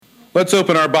Let's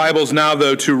open our Bibles now,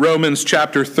 though, to Romans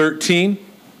chapter 13.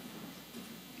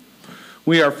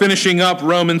 We are finishing up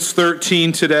Romans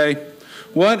 13 today.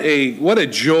 What a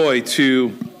joy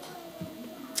to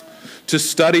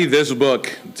study this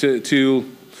book, to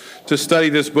study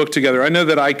this book together. I know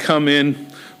that I come in,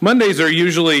 Mondays are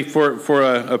usually for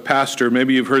a pastor,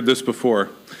 maybe you've heard this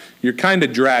before, you're kind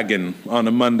of dragging on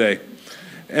a Monday.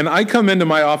 And I come into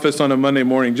my office on a Monday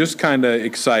morning just kind of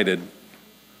excited.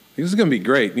 This is going to be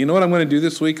great. You know what I'm going to do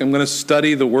this week? I'm going to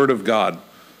study the Word of God.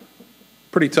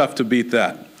 Pretty tough to beat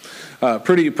that.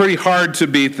 Pretty hard to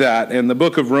beat that. And the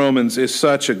book of Romans is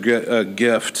such a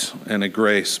gift and a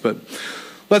grace. But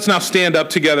let's now stand up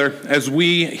together as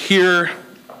we hear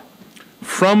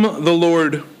from the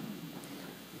Lord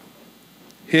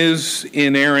His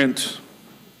inerrant,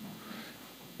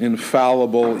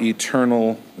 infallible,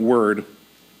 eternal Word.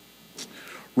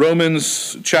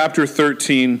 Romans chapter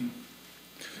 13.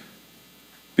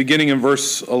 Beginning in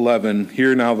verse 11,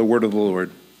 hear now the word of the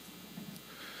Lord.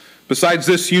 Besides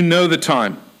this, you know the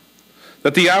time,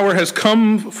 that the hour has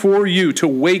come for you to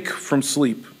wake from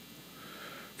sleep.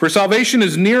 For salvation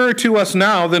is nearer to us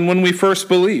now than when we first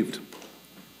believed.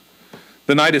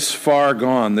 The night is far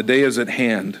gone, the day is at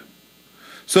hand.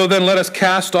 So then let us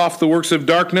cast off the works of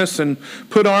darkness and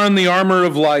put on the armor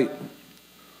of light.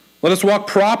 Let us walk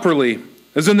properly,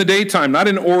 as in the daytime, not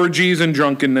in orgies and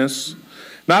drunkenness,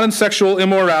 not in sexual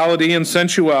immorality and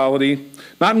sensuality,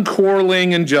 not in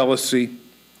quarreling and jealousy,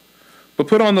 but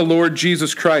put on the Lord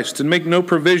Jesus Christ and make no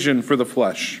provision for the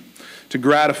flesh to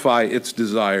gratify its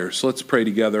desires. Let's pray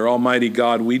together. Almighty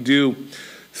God, we do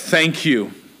thank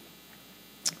you.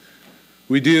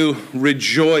 We do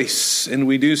rejoice and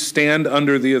we do stand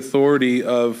under the authority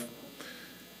of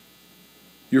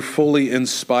your fully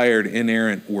inspired,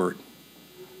 inerrant word.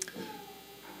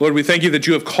 Lord, we thank you that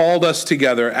you have called us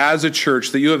together as a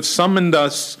church, that you have summoned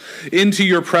us into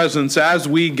your presence as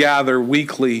we gather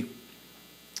weekly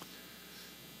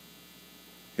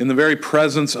in the very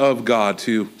presence of God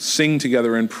to sing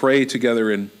together and pray together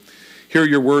and hear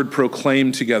your word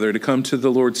proclaimed together, to come to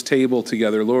the Lord's table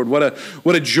together. Lord, what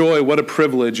a joy, what a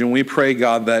privilege, and we pray,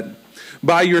 God, that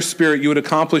by your Spirit you would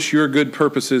accomplish your good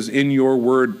purposes in your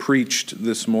word preached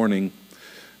this morning.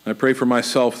 I pray for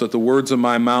myself that the words of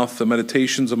my mouth, the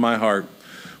meditations of my heart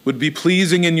would be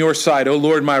pleasing in your sight, O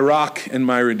Lord, my rock and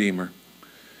my redeemer.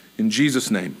 In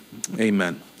Jesus' name,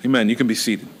 amen. Amen. You can be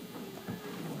seated.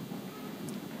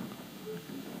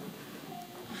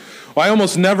 Well, I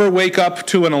almost never wake up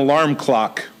to an alarm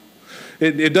clock.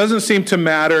 It doesn't seem to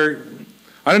matter.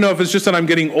 I don't know if it's just that I'm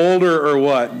getting older or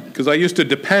what, because I used to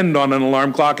depend on an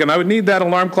alarm clock, and I would need that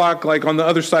alarm clock like on the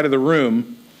other side of the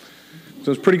room. So I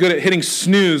was pretty good at hitting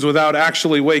snooze without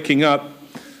actually waking up.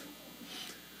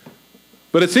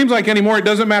 But it seems like anymore, it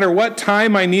doesn't matter what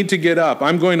time I need to get up.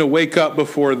 I'm going to wake up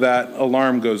before that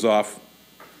alarm goes off.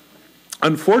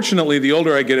 Unfortunately, the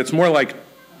older I get, it's more like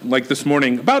this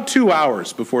morning, about 2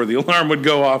 hours before the alarm would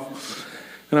go off.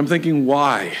 And I'm thinking,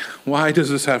 why? Why does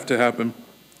this have to happen?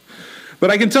 But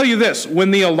I can tell you this,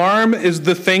 when the alarm is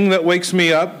the thing that wakes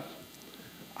me up,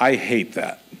 I hate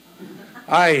that.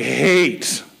 I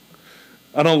hate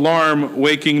an alarm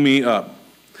waking me up.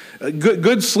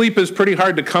 Good sleep is pretty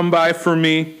hard to come by for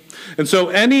me. And so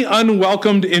any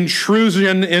unwelcomed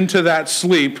intrusion into that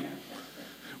sleep,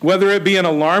 whether it be an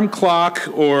alarm clock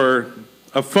or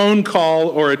a phone call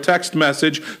or a text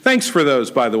message, thanks for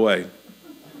those, by the way.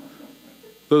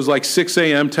 Those like 6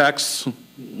 a.m. texts,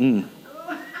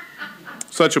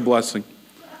 such a blessing.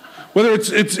 Whether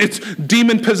it's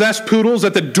demon-possessed poodles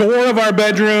at the door of our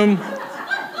bedroom,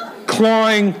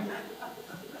 clawing.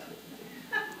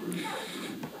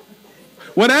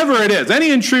 Whatever it is, any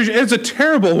intrusion, it's a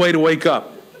terrible way to wake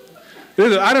up.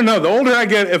 I don't know, the older I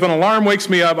get, if an alarm wakes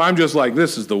me up, I'm just like,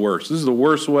 this is the worst. This is the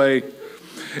worst way.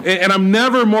 And I'm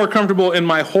never more comfortable in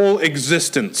my whole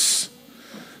existence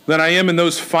than I am in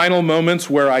those final moments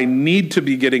where I need to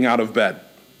be getting out of bed.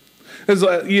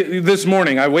 This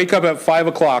morning, I wake up at 5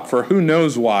 o'clock for who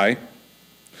knows why.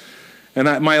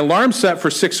 And my alarm's set for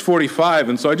 6:45,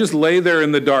 and so I just lay there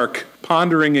in the dark,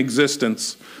 pondering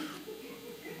existence.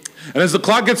 And as the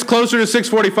clock gets closer to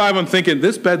 6:45, I'm thinking,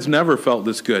 this bed's never felt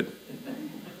this good.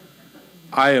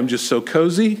 I am just so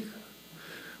cozy.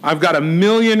 I've got a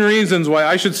million reasons why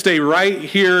I should stay right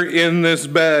here in this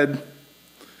bed.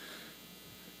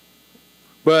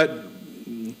 But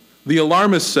the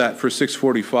alarm is set for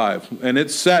 6:45, and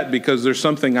it's set because there's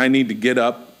something I need to get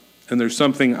up, and there's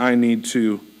something I need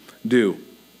to do.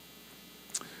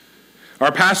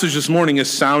 Our passage this morning is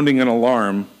sounding an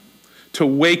alarm to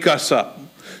wake us up,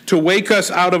 to wake us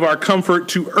out of our comfort,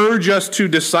 to urge us to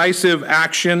decisive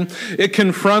action. It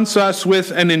confronts us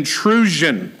with an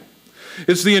intrusion.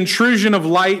 It's the intrusion of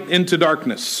light into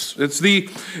darkness. It's the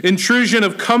intrusion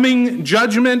of coming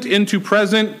judgment into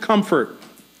present comfort.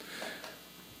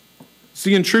 It's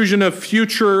the intrusion of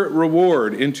future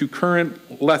reward into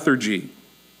current lethargy.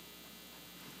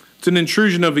 It's an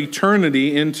intrusion of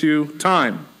eternity into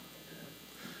time,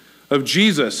 of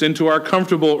Jesus into our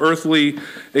comfortable earthly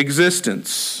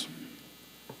existence.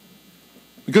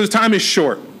 Because time is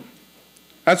short.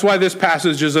 That's why this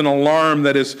passage is an alarm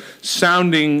that is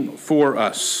sounding for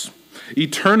us.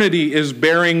 Eternity is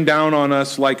bearing down on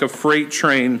us like a freight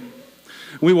train.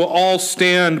 We will all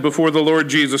stand before the Lord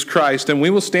Jesus Christ, and we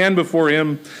will stand before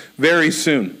him very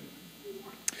soon.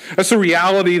 That's a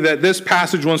reality that this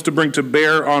passage wants to bring to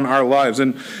bear on our lives.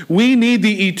 And we need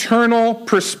the eternal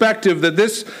perspective that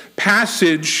this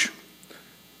passage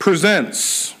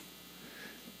presents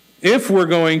if we're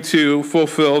going to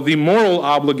fulfill the moral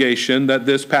obligation that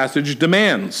this passage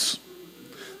demands.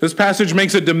 This passage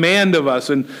makes a demand of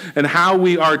us and how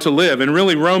we are to live. And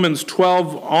really, Romans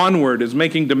 12 onward is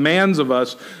making demands of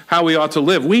us how we ought to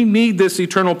live. We need this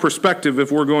eternal perspective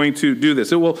if we're going to do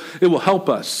this. It will help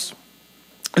us.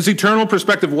 This eternal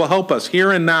perspective will help us here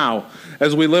and now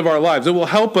as we live our lives. It will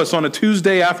help us on a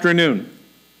Tuesday afternoon.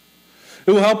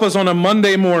 It will help us on a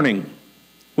Monday morning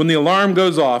when the alarm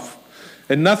goes off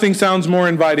and nothing sounds more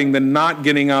inviting than not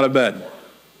getting out of bed.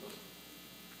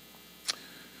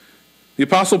 The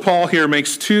Apostle Paul here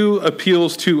makes two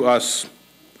appeals to us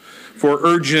for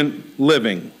urgent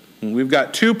living. And we've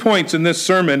got 2 points in this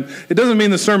sermon. It doesn't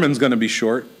mean the sermon's going to be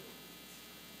short.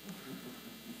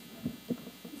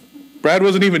 Brad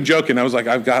wasn't even joking. I was like,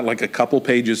 I've got like a couple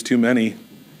pages too many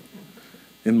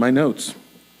in my notes.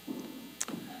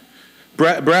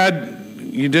 Brad,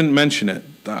 you didn't mention it.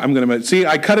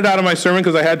 I cut it out of my sermon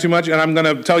because I had too much, and I'm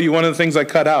going to tell you one of the things I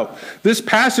cut out. This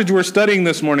passage we're studying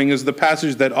this morning is the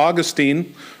passage that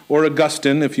Augustine, or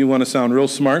Augustine, if you want to sound real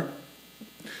smart,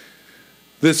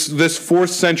 this 4th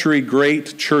century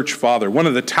great church father, one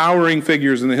of the towering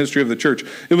figures in the history of the church,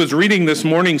 it was reading this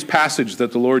morning's passage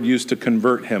that the Lord used to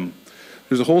convert him.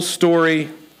 There's a whole story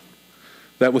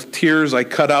that with tears I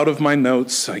cut out of my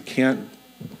notes. I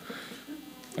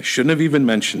shouldn't have even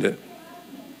mentioned it.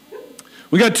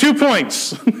 We got 2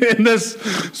 points in this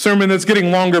sermon that's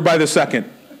getting longer by the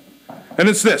second. And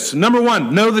it's this. Number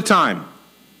 1, know the time.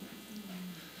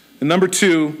 And number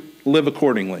 2, live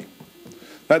accordingly.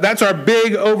 That's our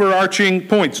big overarching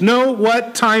points. Know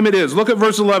what time it is. Look at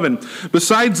verse 11.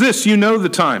 Besides this, you know the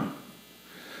time,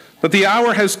 that the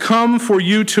hour has come for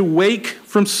you to wake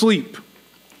from sleep.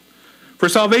 For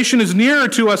salvation is nearer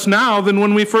to us now than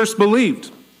when we first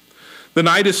believed. The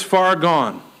night is far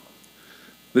gone.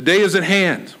 The day is at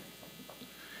hand.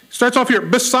 He starts off here.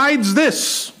 Besides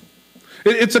this,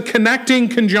 it's a connecting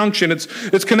conjunction.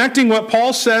 It's connecting what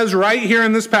Paul says right here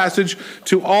in this passage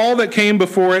to all that came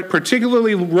before it,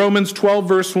 particularly Romans 12,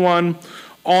 verse 1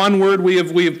 onward. We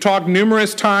have talked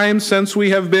numerous times since we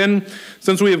have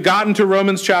gotten to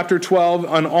Romans chapter 12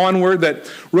 and onward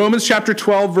that Romans chapter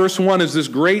 12, verse 1 is this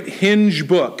great hinge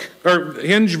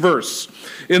verse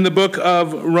in the book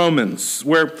of Romans,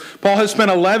 where Paul has spent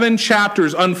 11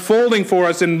 chapters unfolding for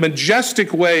us in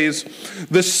majestic ways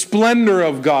the splendor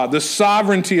of God, the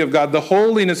sovereignty of God, the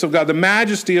holiness of God, the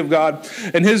majesty of God,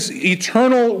 and his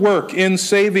eternal work in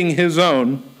saving his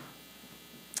own.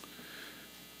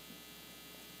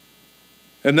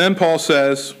 And then Paul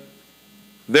says,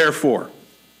 therefore,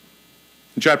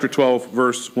 in chapter 12,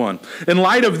 verse 1, in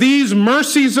light of these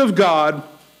mercies of God,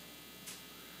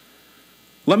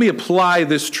 let me apply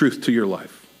this truth to your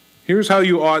life. Here's how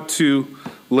you ought to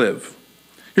live.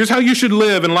 Here's how you should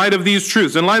live in light of these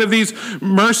truths, in light of these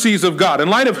mercies of God, in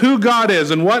light of who God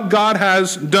is and what God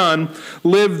has done.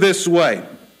 Live this way.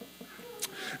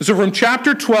 So from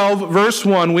chapter 12, verse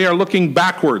 1, we are looking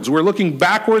backwards. We're looking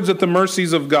backwards at the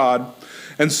mercies of God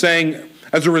and saying,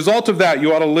 as a result of that,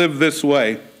 you ought to live this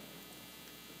way.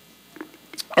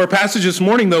 Our passage this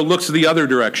morning, though, looks the other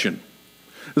direction.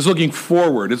 It's looking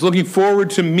forward. It's looking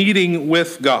forward to meeting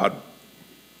with God.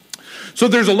 So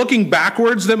there's a looking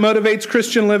backwards that motivates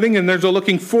Christian living, and there's a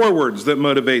looking forwards that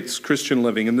motivates Christian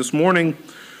living. And this morning,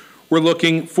 we're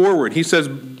looking forward. He says,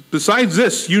 besides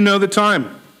this, you know the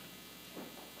time.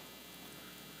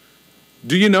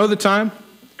 Do you know the time,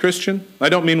 Christian? I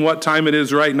don't mean what time it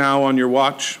is right now on your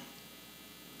watch.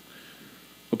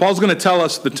 But Paul's going to tell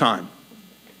us the time.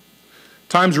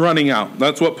 Time's running out.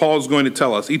 That's what Paul's going to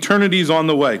tell us. Eternity's on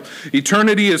the way.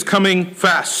 Eternity is coming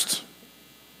fast.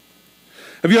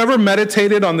 Have you ever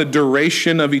meditated on the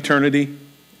duration of eternity?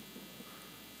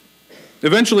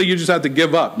 Eventually, you just have to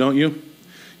give up, don't you?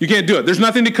 You can't do it. There's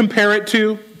nothing to compare it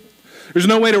to. There's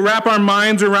no way to wrap our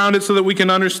minds around it so that we can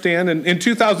understand. And in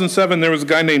 2007, there was a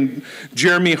guy named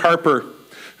Jeremy Harper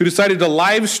who decided to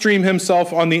live stream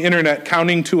himself on the internet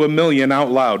counting to 1 million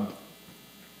out loud.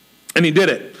 And he did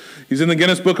it. He's in the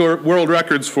Guinness Book of World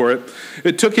Records for it.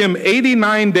 It took him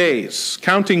 89 days,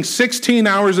 counting 16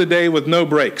 hours a day with no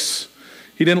breaks.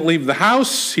 He didn't leave the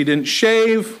house. He didn't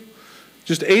shave.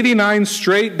 Just 89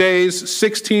 straight days,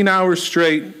 16 hours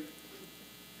straight,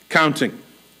 counting.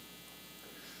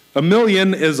 1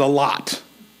 million is a lot.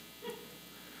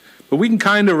 But we can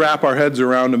kind of wrap our heads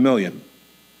around 1 million.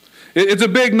 It's a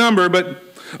big number, but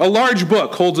a large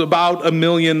book holds about 1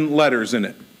 million letters in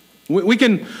it. We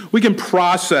can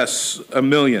process 1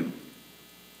 million.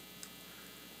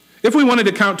 If we wanted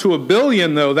to count to 1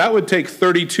 billion, though, that would take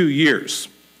 32 years.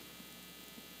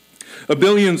 1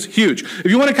 billion's huge. If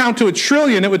you want to count to 1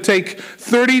 trillion, it would take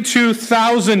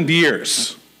 32,000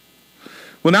 years.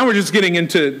 Well, now we're just getting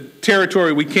into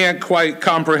territory we can't quite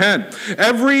comprehend.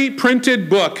 Every printed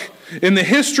book in the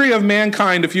history of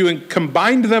mankind, if you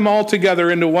combined them all together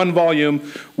into one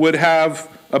volume, would have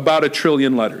about 1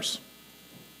 trillion letters.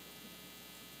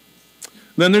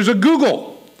 Then there's a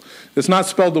Google. It's not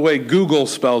spelled the way Google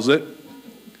spells it.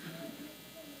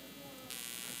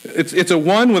 It's a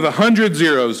 1 with 100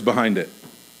 zeros behind it.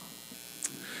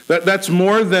 That's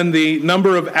more than the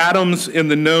number of atoms in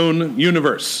the known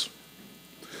universe.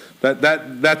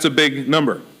 That's a big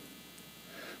number.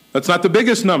 That's not the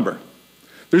biggest number.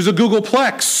 There's a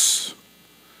Googleplex.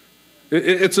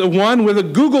 It's a 1 with a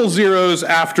Google zeros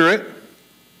after it.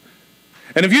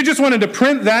 And if you just wanted to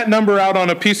print that number out on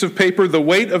a piece of paper, the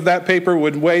weight of that paper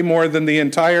would weigh more than the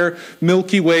entire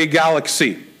Milky Way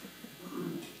galaxy.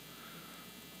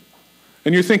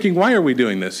 And you're thinking, why are we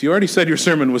doing this? You already said your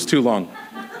sermon was too long.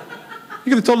 You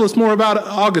could have told us more about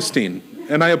Augustine,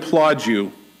 and I applaud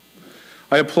you.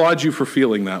 I applaud you for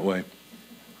feeling that way.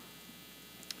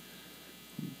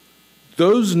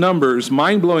 Those numbers,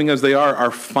 mind-blowing as they are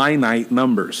finite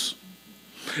numbers.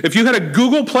 If you had a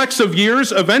Googleplex of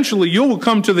years, eventually you will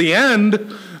come to the end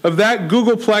of that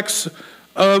Googleplex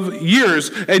of years,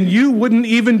 and you wouldn't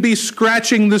even be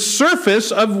scratching the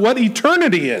surface of what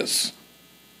eternity is.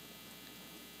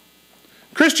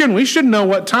 Christian, we should know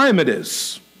what time it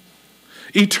is.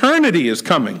 Eternity is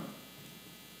coming.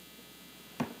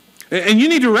 And you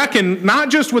need to reckon not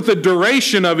just with the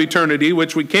duration of eternity,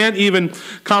 which we can't even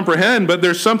comprehend, but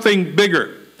there's something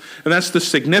bigger. And that's the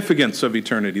significance of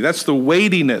eternity. That's the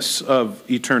weightiness of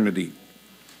eternity.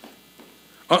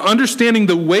 Understanding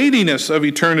the weightiness of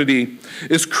eternity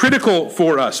is critical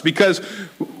for us, because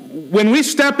when we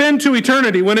step into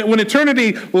eternity, when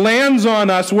eternity lands on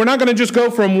us, we're not going to just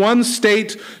go from one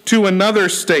state to another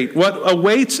state. What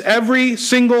awaits every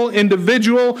single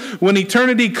individual when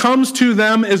eternity comes to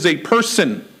them is a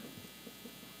person.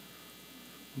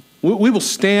 We will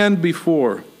stand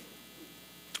before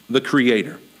the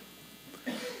Creator,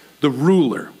 the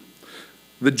ruler,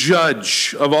 the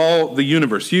judge of all the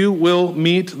universe. You will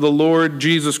meet the Lord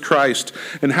Jesus Christ,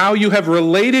 and how you have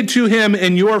related to him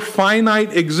in your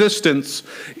finite existence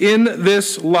in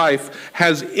this life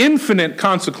has infinite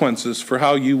consequences for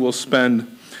how you will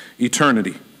spend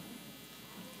eternity.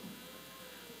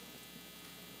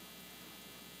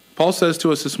 Paul says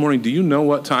to us this morning, do you know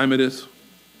what time it is?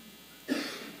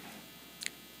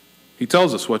 He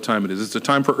tells us what time it is. It's a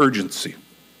time for urgency.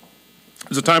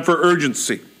 It's a time for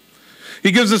urgency.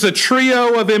 He gives us a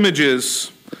trio of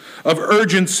images of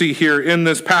urgency here in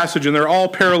this passage, and they're all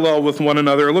parallel with one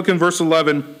another. Look in verse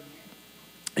 11.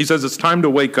 He says it's time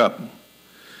to wake up.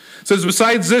 It says,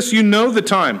 besides this, you know the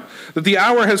time, that the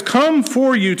hour has come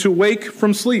for you to wake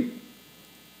from sleep.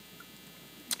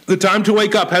 The time to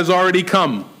wake up has already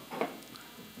come.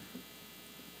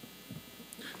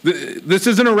 This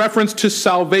isn't a reference to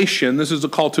salvation. This is a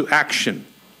call to action.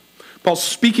 Paul's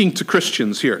speaking to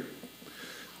Christians here.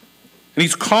 And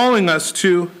he's calling us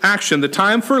to action. The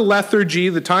time for lethargy,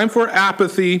 the time for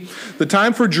apathy, the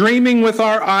time for dreaming with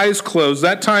our eyes closed,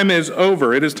 that time is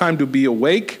over. It is time to be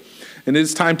awake, and it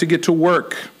is time to get to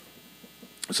work.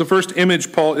 It's the first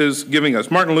image Paul is giving us.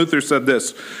 Martin Luther said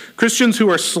this: Christians who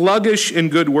are sluggish in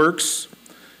good works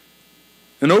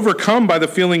and overcome by the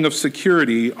feeling of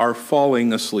security are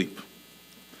falling asleep.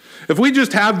 If we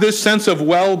just have this sense of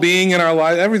well-being in our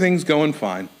life, everything's going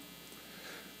fine.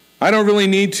 I don't really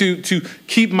need to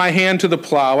keep my hand to the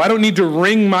plow. I don't need to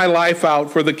wring my life out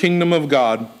for the kingdom of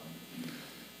God.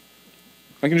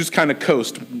 I can just kind of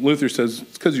coast. Luther says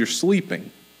it's because you're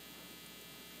sleeping.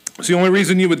 It's the only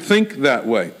reason you would think that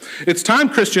way. It's time,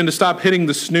 Christian, to stop hitting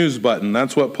the snooze button.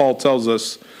 That's what Paul tells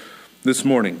us this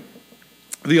morning.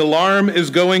 The alarm is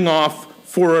going off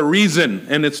for a reason,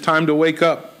 and it's time to wake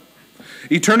up.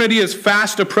 Eternity is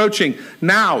fast approaching.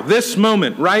 Now, this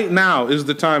moment, right now, is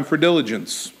the time for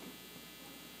diligence.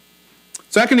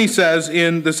 Second, he says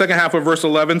in the second half of verse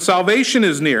 11, salvation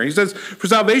is near. He says, for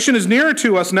salvation is nearer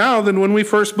to us now than when we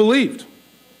first believed.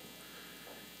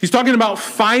 He's talking about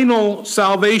final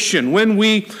salvation, when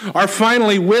we are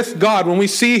finally with God, when we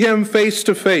see him face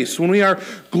to face, when we are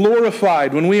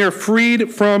glorified, when we are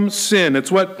freed from sin.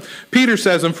 It's what Peter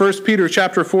says in 1 Peter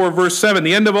chapter 4, verse 7.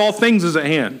 The end of all things is at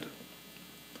hand.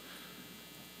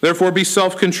 Therefore, be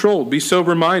self-controlled, be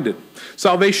sober-minded.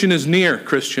 Salvation is near,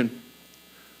 Christian.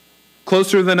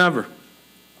 Closer than ever.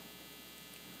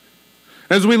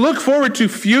 As we look forward to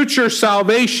future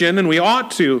salvation, and we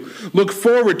ought to look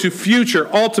forward to future,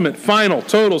 ultimate, final,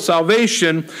 total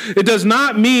salvation, it does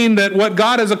not mean that what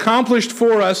God has accomplished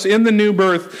for us in the new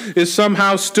birth is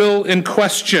somehow still in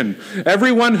question.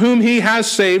 Everyone whom he has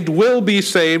saved will be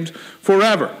saved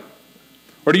forever.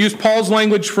 Or to use Paul's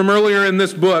language from earlier in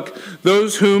this book,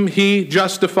 those whom he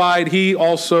justified, he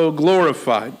also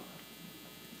glorified.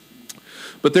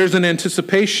 But there's an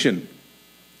anticipation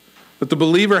that the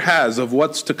believer has of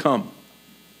what's to come.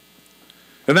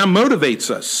 And that motivates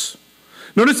us.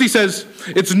 Notice he says,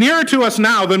 it's nearer to us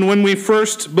now than when we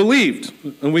first believed.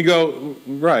 And we go,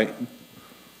 right,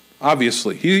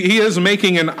 obviously. He is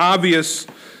making an obvious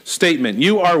statement.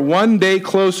 You are one day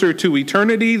closer to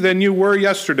eternity than you were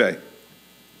yesterday.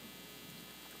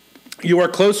 You are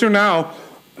closer now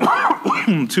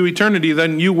to eternity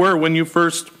than you were when you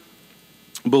first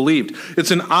believed. It's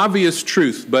an obvious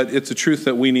truth, but it's a truth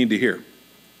that we need to hear.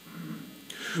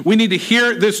 We need to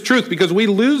hear this truth because we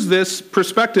lose this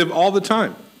perspective all the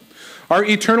time. Our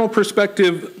eternal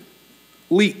perspective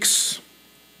leaks.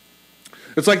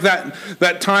 It's like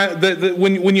that time that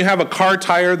when you have a car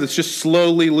tire that's just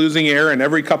slowly losing air, and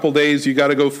every couple days you got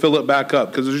to go fill it back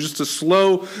up because there's just a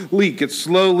slow leak. It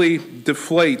slowly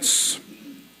deflates.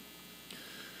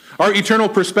 Our eternal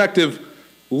perspective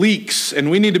leaks,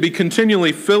 and we need to be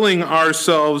continually filling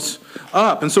ourselves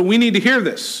up. And so we need to hear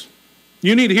this.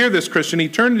 You need to hear this, Christian.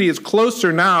 Eternity is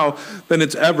closer now than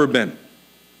it's ever been.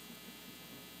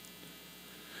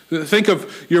 Think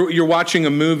of you're watching a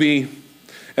movie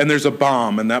and there's a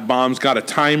bomb, and that bomb's got a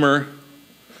timer.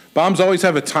 Bombs always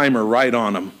have a timer right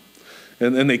on them.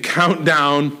 And they count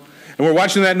down, and we're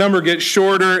watching that number get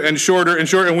shorter and shorter and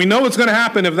shorter, and we know what's going to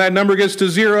happen if that number gets to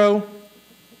 0.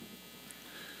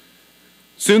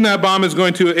 Soon that bomb is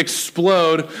going to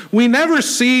explode. We never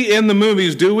see in the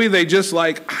movies, do we? They just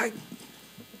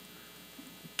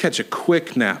catch a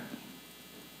quick nap.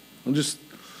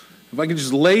 If I can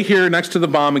just lay here next to the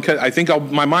bomb, and I think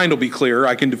my mind will be clearer.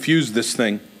 I can diffuse this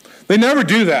thing. They never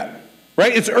do that,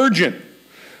 right? It's urgent.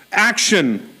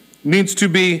 Action needs to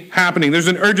be happening. There's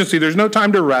an urgency. There's no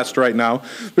time to rest right now.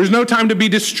 There's no time to be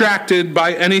distracted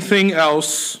by anything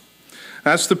else.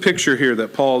 That's the picture here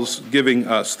that Paul's giving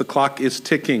us. The clock is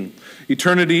ticking.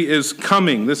 Eternity is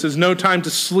coming. This is no time to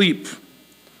sleep.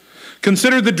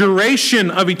 Consider the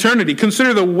duration of eternity.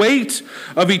 Consider the weight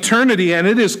of eternity, and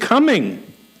it is coming.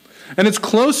 And it's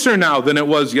closer now than it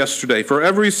was yesterday for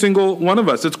every single one of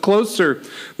us. It's closer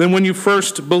than when you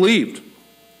first believed.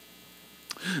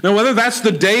 Now, whether that's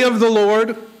the day of the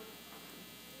Lord,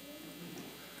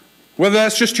 whether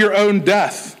that's just your own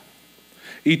death,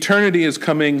 eternity is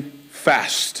coming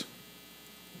fast.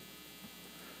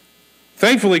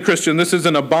 Thankfully, Christian, this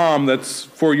isn't a bomb that's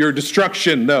for your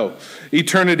destruction. No,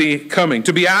 eternity coming.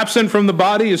 To be absent from the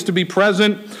body is to be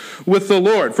present with the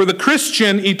Lord. For the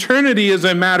Christian, eternity is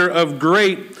a matter of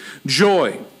great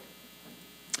joy.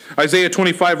 Isaiah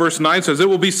 25 verse 9 says, it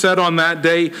will be said on that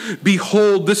day,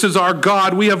 behold, this is our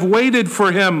God. We have waited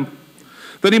for him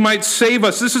that he might save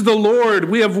us. This is the Lord.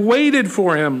 We have waited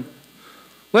for him.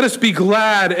 Let us be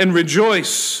glad and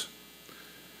rejoice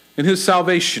in his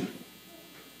salvation.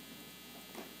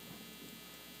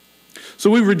 So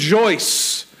we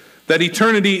rejoice that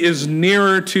eternity is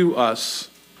nearer to us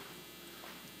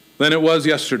than it was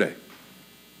yesterday.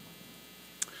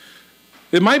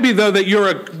 It might be, though, that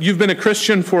you've been a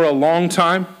Christian for a long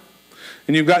time,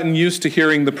 and you've gotten used to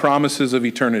hearing the promises of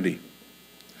eternity.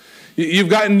 You've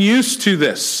gotten used to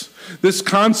this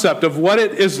concept of what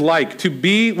it is like to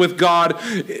be with God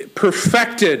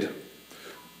perfected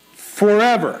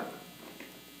forever.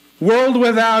 World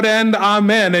without end,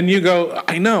 amen. And you go,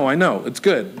 I know, it's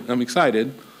good. I'm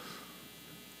excited.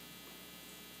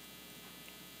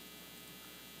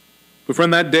 But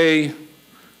friend, that day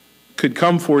could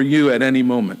come for you at any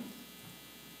moment.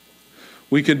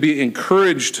 We could be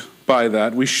encouraged by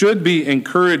that. We should be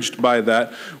encouraged by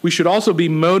that. We should also be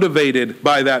motivated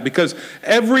by that, because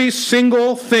every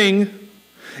single thing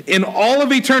in all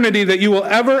of eternity that you will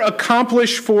ever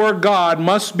accomplish for God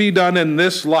must be done in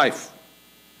this life.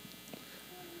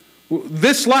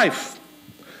 This life.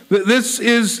 This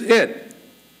is it.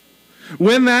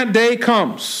 When that day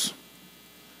comes,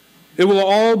 it will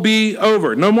all be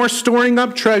over. No more storing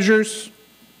up treasures.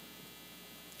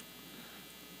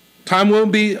 Time will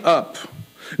be up.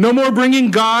 No more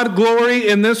bringing God glory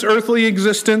in this earthly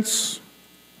existence.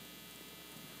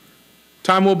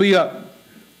 Time will be up.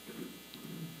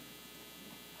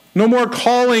 No more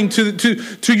calling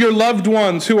to your loved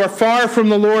ones who are far from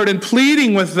the Lord and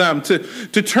pleading with them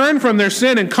to turn from their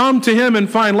sin and come to Him and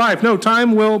find life. No,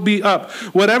 time will be up.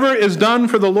 Whatever is done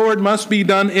for the Lord must be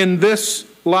done in this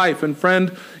life. And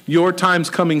friend, your time's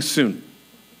coming soon.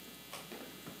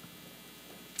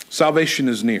 Salvation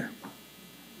is near.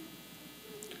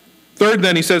 Third,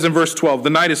 then, he says in verse 12, the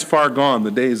night is far gone,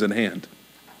 the day is at hand.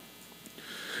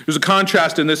 There's a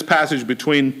contrast in this passage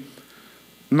between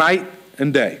night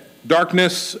and day,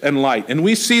 darkness and light. And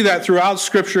we see that throughout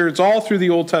Scripture. It's all through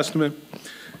the Old Testament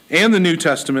and the New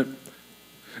Testament.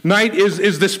 Night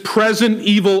is this present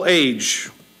evil age.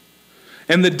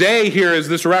 And the day here is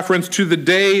this reference to the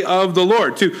day of the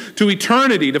Lord, to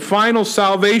eternity, to final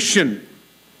salvation.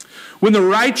 When the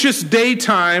righteous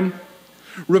daytime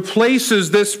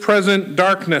replaces this present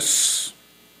darkness.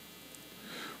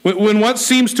 When what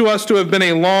seems to us to have been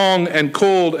a long and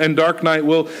cold and dark night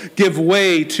will give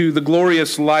way to the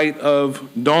glorious light of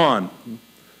dawn.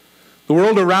 The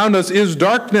world around us is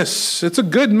darkness. It's a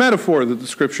good metaphor that the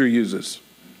Scripture uses,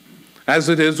 as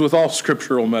it is with all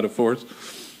scriptural metaphors.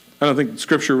 I don't think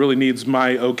Scripture really needs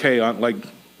my okay on, like,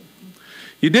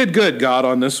 you did good, God,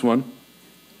 on this one.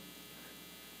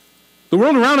 The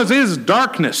world around us is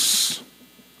darkness.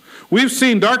 We've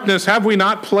seen darkness, have we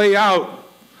not, play out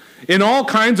in all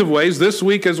kinds of ways. This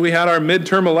week, as we had our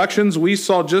midterm elections, we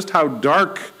saw just how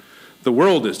dark the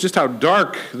world is, just how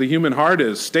dark the human heart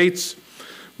is. States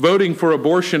voting for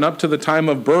abortion up to the time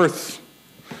of birth.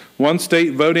 One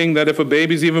state voting that if a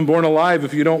baby's even born alive,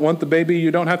 if you don't want the baby,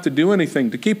 you don't have to do anything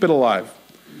to keep it alive.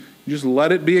 You just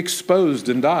let it be exposed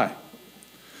and die.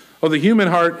 Oh, the human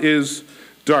heart is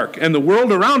dark. And the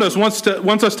world around us wants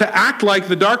us to act like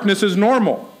the darkness is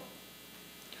normal.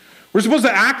 We're supposed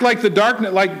to act like the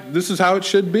darkness, like this is how it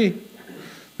should be.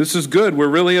 This is good. We're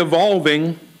really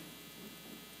evolving.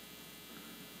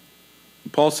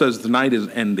 Paul says the night is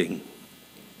ending.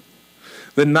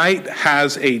 The night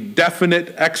has a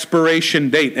definite expiration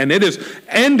date, and it is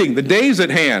ending. The day's at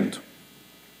hand.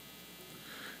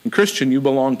 And Christian, you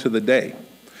belong to the day.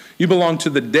 You belong to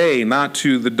the day, not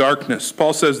to the darkness.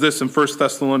 Paul says this in 1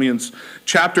 Thessalonians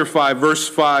chapter 5, verse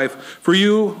 5, "For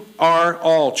you are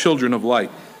all children of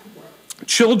light,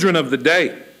 children of the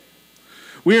day.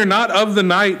 We are not of the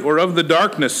night or of the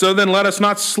darkness, so then let us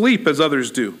not sleep as others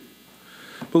do,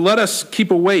 but let us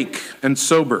keep awake and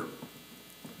sober.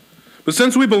 But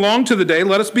since we belong to the day,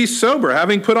 let us be sober,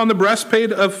 having put on the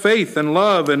breastplate of faith and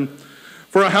love, and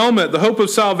for a helmet, the hope of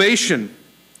salvation.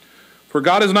 For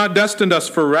God has not destined us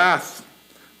for wrath,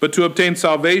 but to obtain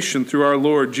salvation through our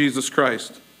Lord Jesus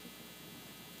Christ."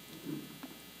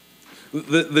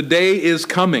 The day is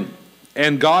coming,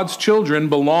 and God's children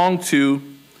belong to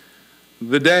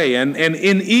the day. And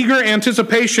in eager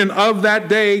anticipation of that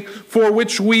day for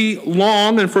which we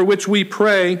long and for which we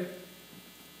pray,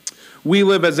 we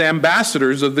live as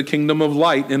ambassadors of the kingdom of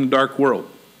light in a dark world.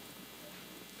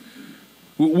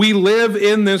 We live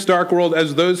in this dark world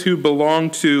as those who belong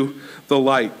to the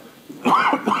light.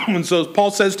 And so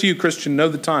Paul says to you, Christian, know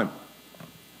the time.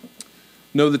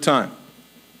 Know the time.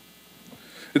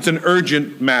 It's an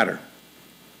urgent matter.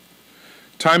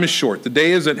 Time is short. The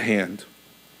day is at hand.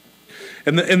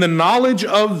 And the knowledge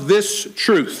of this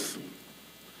truth,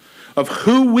 of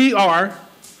who we are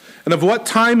and of what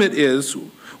time it is,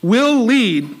 will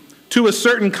lead to a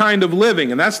certain kind of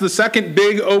living. And that's the second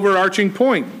big overarching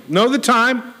point. Know the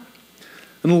time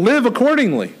and live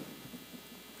accordingly.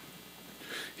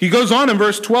 He goes on in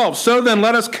verse 12, "So then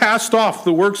let us cast off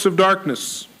the works of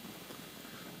darkness."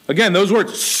 Again, those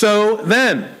words, so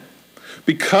then.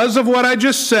 Because of what I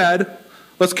just said,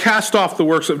 let's cast off the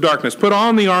works of darkness. Put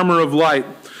on the armor of light.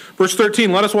 Verse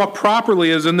 13, let us walk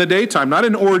properly as in the daytime, not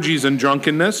in orgies and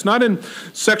drunkenness, not in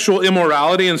sexual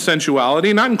immorality and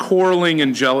sensuality, not in quarreling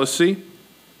and jealousy,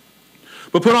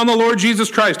 but put on the Lord Jesus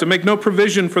Christ and make no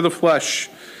provision for the flesh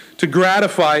to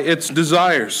gratify its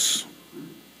desires.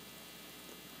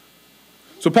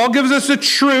 So Paul gives us the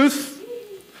truth,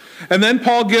 and then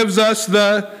Paul gives us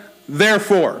the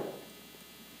therefore.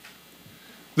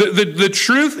 The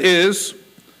truth is,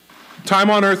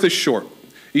 time on earth is short.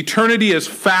 Eternity is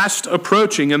fast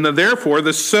approaching, and the therefore,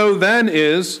 the so then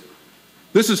is,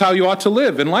 This is how you ought to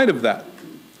live in light of that.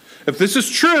 If this is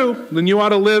true, then you ought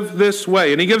to live this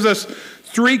way. And he gives us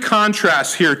three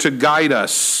contrasts here to guide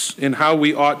us in how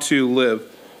we ought to live.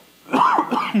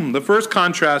 The first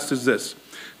contrast is this: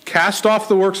 cast off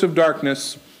the works of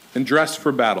darkness and dress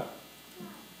for battle.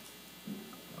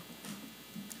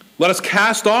 Let us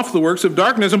cast off the works of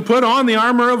darkness and put on the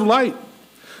armor of light.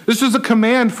 This is a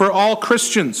command for all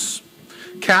Christians.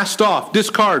 Cast off,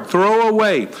 discard, throw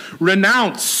away,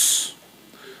 renounce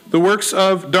the works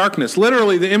of darkness.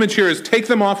 Literally, the image here is take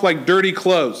them off like dirty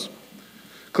clothes.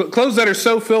 Clothes that are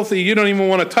so filthy you don't even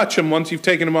want to touch them once you've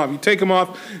taken them off. You take them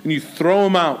off and you throw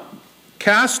them out.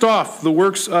 Cast off the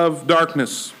works of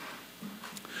darkness.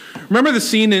 Remember the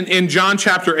scene in John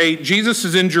chapter 8. Jesus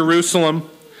is in Jerusalem.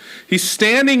 He's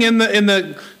standing in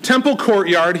the temple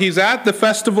courtyard. He's at the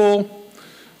festival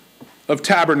of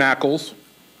tabernacles,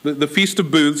 the Feast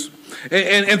of Booths.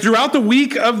 And throughout the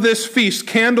week of this feast,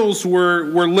 candles were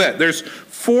lit. There's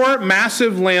 4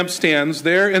 massive lampstands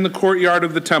there in the courtyard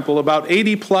of the temple, about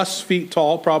 80 plus feet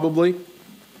tall probably,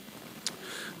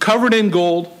 covered in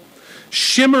gold,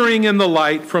 shimmering in the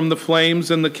light from the flames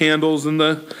and the candles and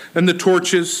the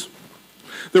torches.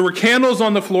 There were candles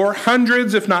on the floor,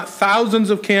 hundreds if not thousands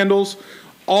of candles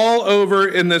all over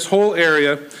in this whole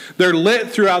area. They're lit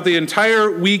throughout the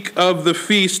entire week of the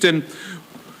feast, and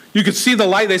you could see the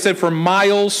light, they said, for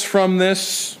miles from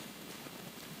this.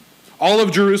 All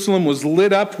of Jerusalem was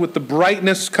lit up with the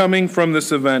brightness coming from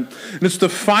this event. And it's the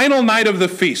final night of the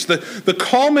feast, the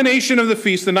culmination of the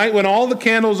feast, the night when all the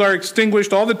candles are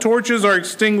extinguished, all the torches are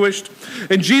extinguished.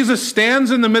 And Jesus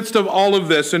stands in the midst of all of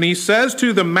this, and he says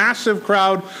to the massive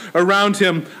crowd around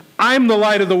him, "I'm the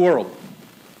light of the world.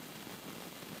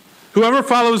 Whoever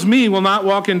follows me will not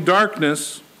walk in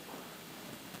darkness,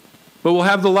 but will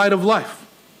have the light of life."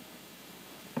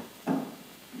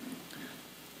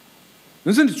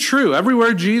 Isn't it true?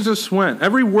 Everywhere Jesus went,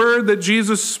 every word that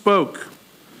Jesus spoke,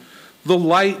 the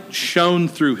light shone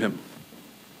through him.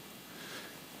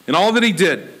 In all that he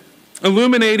did,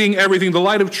 illuminating everything, the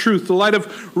light of truth, the light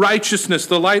of righteousness,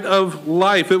 the light of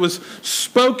life. It was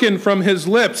spoken from his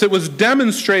lips. It was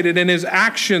demonstrated in his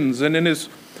actions and in his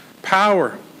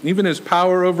power, even his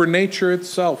power over nature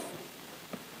itself.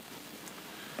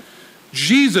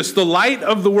 Jesus, the light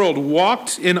of the world,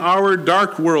 walked in our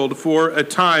dark world for a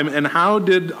time. And how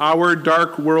did our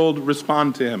dark world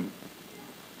respond to him?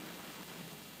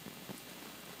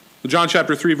 John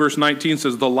chapter 3, verse 19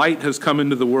 says, "The light has come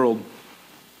into the world,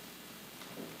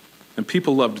 and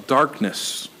people loved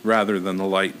darkness rather than the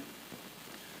light,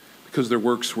 because their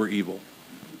works were evil."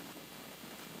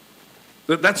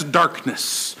 That's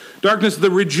darkness. Darkness,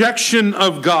 the rejection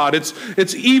of God.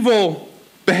 It's evil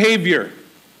behavior.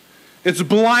 It's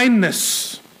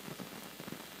blindness.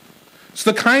 It's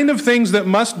the kind of things that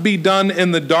must be done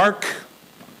in the dark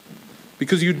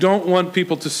because you don't want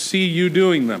people to see you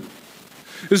doing them.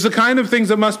 It's the kind of things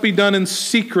that must be done in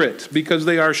secret because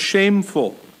they are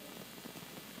shameful.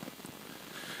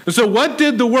 And so what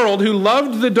did the world who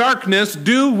loved the darkness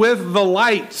do with the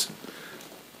light?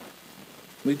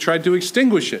 They tried to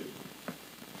extinguish it.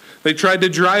 They tried to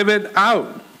drive it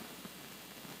out.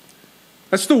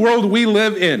 That's the world we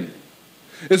live in.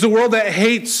 It's a world that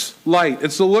hates light.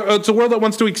 It's a world that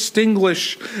wants to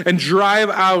extinguish and drive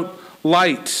out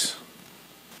light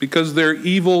because they're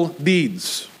evil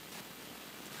deeds.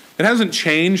 It hasn't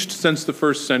changed since the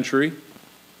first century.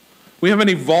 We haven't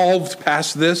evolved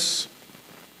past this.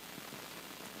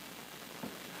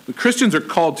 The Christians are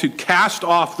called to cast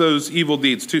off those evil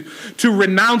deeds, to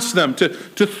renounce them, to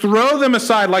throw them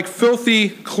aside like filthy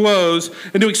clothes,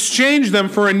 and to exchange them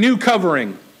for a new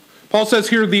covering. Paul says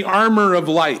here, the armor of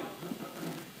light.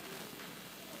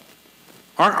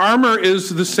 Our armor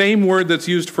is the same word that's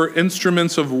used for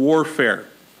instruments of warfare.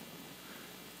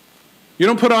 You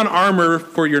don't put on armor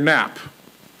for your nap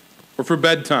or for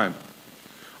bedtime.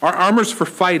 Our armor's for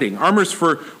fighting. Armor's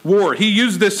for war. He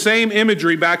used this same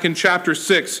imagery back in chapter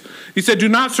 6. He said, "Do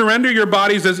not surrender your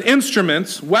bodies as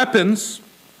instruments, weapons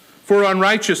for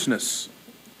unrighteousness,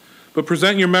 but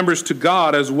present your members to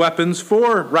God as weapons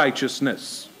for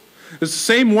righteousness." It's the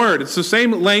same word. It's the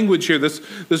same language here, this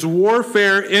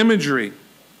warfare imagery.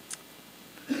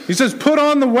 He says, put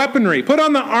on the weaponry, put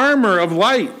on the armor of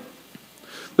light.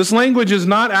 This language is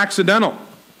not accidental.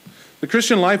 The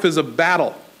Christian life is a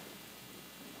battle.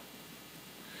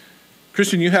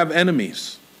 Christian, you have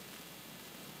enemies.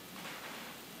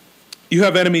 You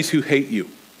have enemies who hate you.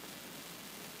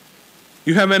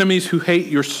 You have enemies who hate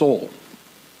your soul.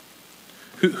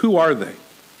 Who are they?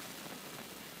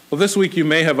 Well, this week you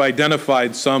may have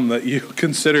identified some that you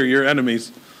consider your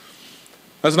enemies.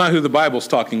 That's not who the Bible's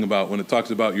talking about when it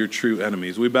talks about your true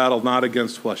enemies. We battle not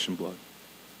against flesh and blood.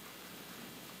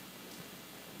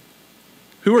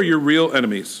 Who are your real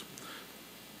enemies?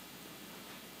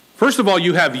 First of all,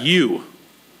 you have you.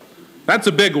 That's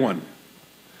a big one.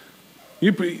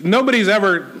 Nobody's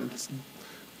ever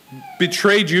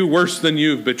betrayed you worse than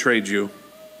you've betrayed you.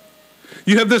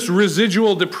 You have this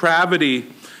residual depravity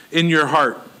in your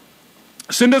heart.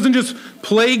 Sin doesn't just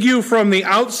plague you from the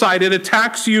outside, it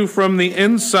attacks you from the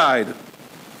inside.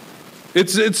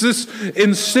 It's this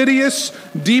insidious,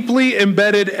 deeply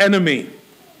embedded enemy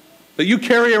that you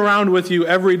carry around with you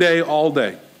every day, all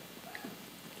day.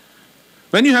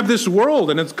 Then you have this world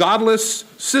and its godless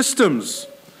systems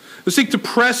that seek to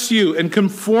press you and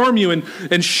conform you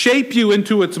and shape you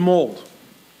into its mold.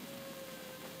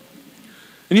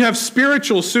 And you have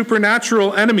spiritual,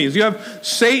 supernatural enemies. You have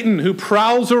Satan who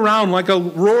prowls around like a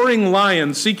roaring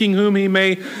lion seeking whom he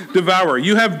may devour.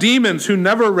 You have demons who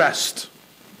never rest,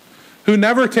 who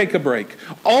never take a break,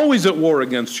 always at war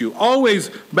against you, always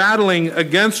battling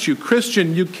against you.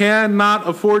 Christian, you cannot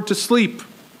afford to sleep.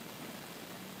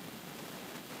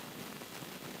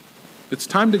 It's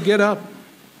time to get up.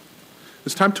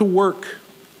 It's time to work.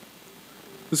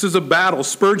 This is a battle.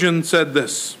 Spurgeon said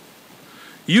this: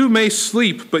 "You may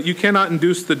sleep, but you cannot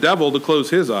induce the devil to close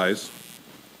his eyes.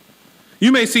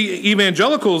 You may see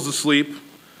evangelicals asleep,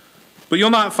 but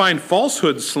you'll not find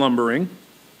falsehood slumbering.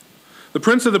 The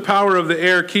prince of the power of the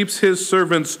air keeps his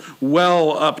servants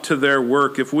well up to their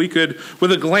work. If we could,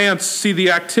 with a glance, see the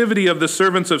activity of the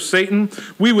servants of Satan,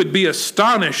 we would be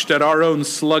astonished at our own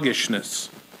sluggishness."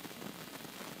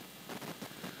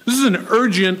 This is an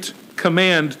urgent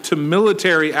command to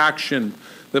military action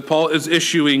that Paul is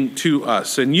issuing to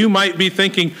us. And you might be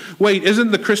thinking, wait,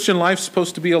 isn't the Christian life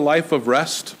supposed to be a life of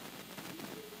rest?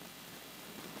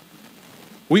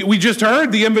 We just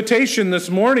heard the invitation this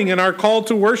morning in our call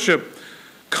to worship.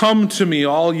 Come to me,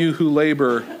 all you who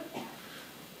labor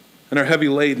and are heavy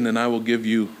laden, and I will give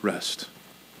you rest.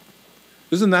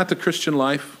 Isn't that the Christian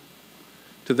life?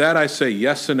 To that I say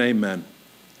yes and amen.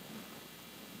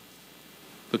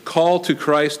 The call to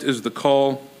Christ is the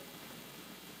call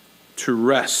to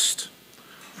rest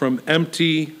from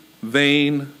empty,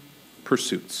 vain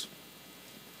pursuits.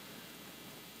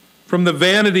 From the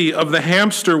vanity of the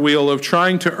hamster wheel of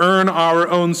trying to earn our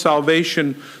own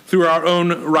salvation through our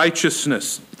own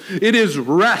righteousness. It is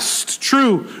rest,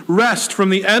 true rest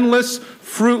from the endless,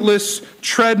 fruitless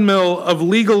treadmill of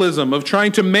legalism, of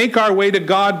trying to make our way to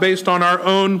God based on our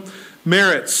own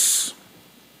merits.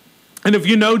 And if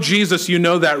you know Jesus, you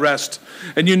know that rest.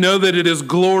 And you know that it is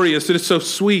glorious. It is so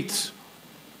sweet.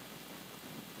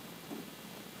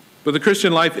 But the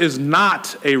Christian life is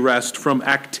not a rest from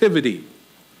activity.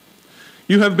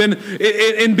 You have been,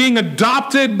 in being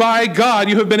adopted by God,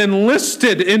 you have been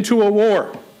enlisted into a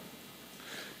war.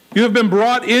 You have been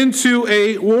brought into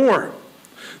a war.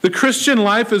 The Christian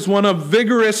life is one of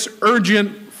vigorous,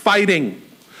 urgent fighting.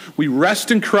 We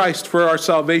rest in Christ for our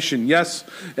salvation, yes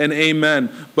and amen.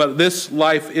 But this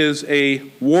life is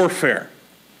a warfare.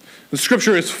 The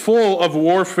Scripture is full of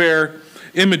warfare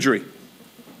imagery.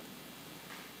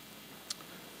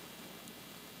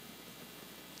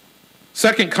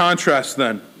 Second contrast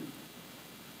then.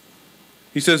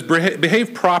 He says,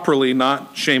 behave properly,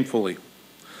 not shamefully.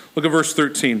 Look at verse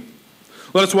 13.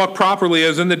 Let us walk properly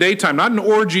as in the daytime, not in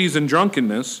orgies and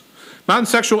drunkenness, not in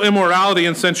sexual immorality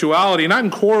and sensuality, not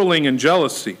in quarreling and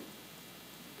jealousy.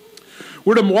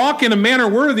 We're to walk in a manner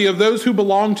worthy of those who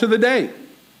belong to the day.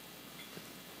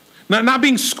 Not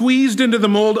being squeezed into the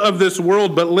mold of this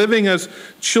world, but living as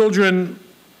children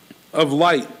of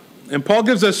light. And Paul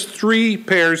gives us three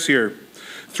pairs here.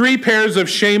 Three pairs of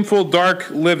shameful, dark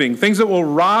living. Things that will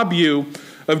rob you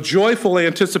of joyful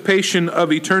anticipation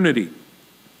of eternity.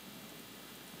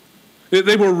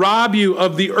 They will rob you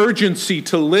of the urgency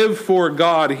to live for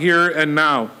God here and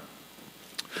now.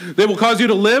 They will cause you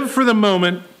to live for the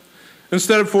moment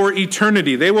instead of for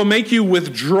eternity. They will make you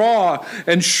withdraw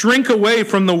and shrink away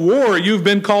from the war you've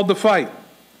been called to fight.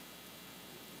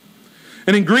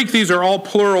 And in Greek, these are all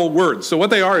plural words. So what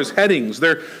they are is headings.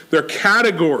 They're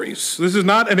categories. This is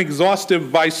not an exhaustive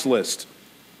vice list.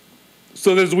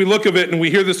 So as we look at it and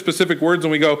we hear the specific words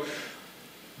and we go,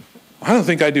 I don't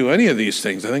think I do any of these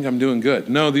things. I think I'm doing good.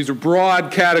 No, these are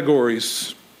broad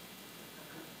categories.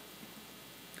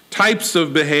 Types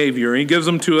of behavior. He gives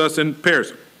them to us in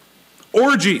pairs.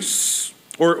 Orgies,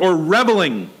 or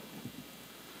reveling,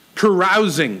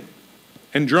 carousing,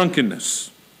 and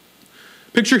drunkenness.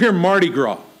 Picture here Mardi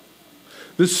Gras.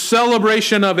 This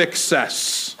celebration of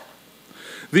excess.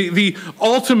 the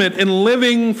ultimate in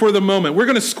living for the moment. We're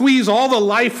going to squeeze all the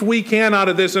life we can out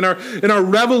of this in our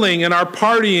reveling and our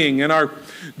partying and our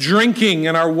drinking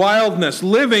and our wildness,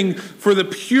 living for the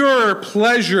pure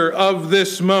pleasure of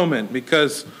this moment,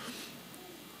 because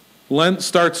Lent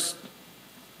starts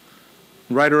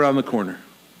right around the corner.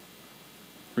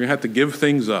 We're going to have to give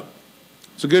things up.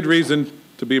 It's a good reason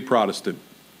to be a Protestant.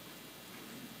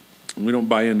 We don't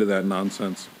buy into that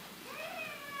nonsense.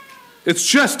 It's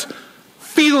just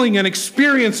feeling and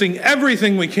experiencing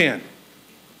everything we can.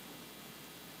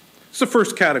 It's the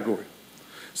first category.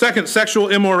 Second, sexual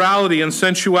immorality and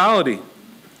sensuality.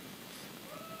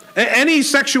 Any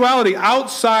sexuality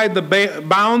outside the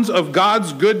bounds of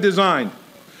God's good design.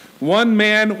 One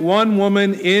man, one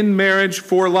woman in marriage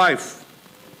for life.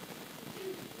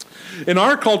 In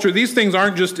our culture, these things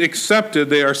aren't just accepted,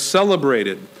 they are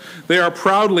celebrated. They are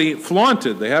proudly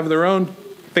flaunted. They have their own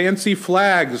fancy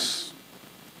flags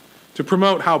to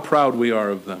promote how proud we are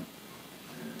of them.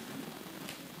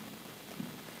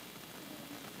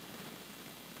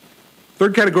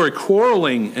 Third category,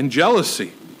 quarreling and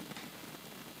jealousy.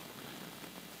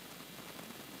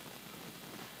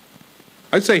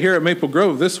 I'd say here at Maple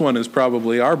Grove, this one is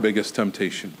probably our biggest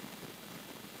temptation.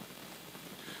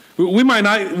 We might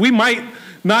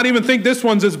not even think this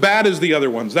one's as bad as the other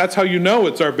ones. That's how you know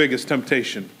it's our biggest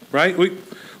temptation, right?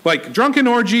 Like drunken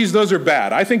orgies, those are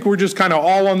bad. I think we're just kind of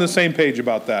all on the same page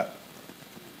about that.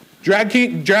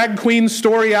 Drag queen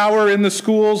story hour in the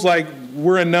schools, like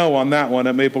we're a no on that one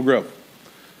at Maple Grove.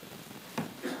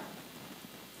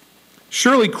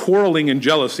 Surely quarreling and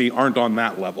jealousy aren't on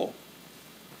that level.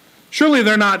 Surely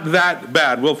they're not that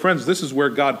bad. Well, friends, this is where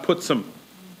God puts them.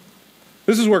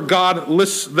 This is where God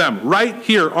lists them, right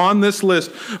here on this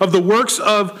list of the works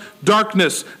of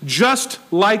darkness, just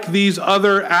like these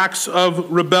other acts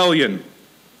of rebellion.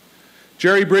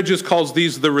 Jerry Bridges calls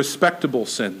these the respectable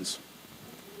sins,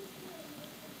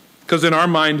 because in our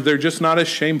mind, they're just not as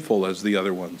shameful as the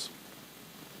other ones.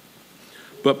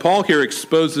 But Paul here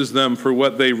exposes them for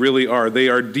what they really are. They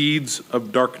are deeds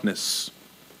of darkness.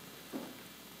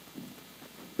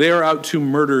 They are out to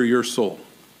murder your soul.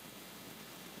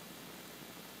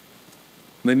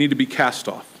 They need to be cast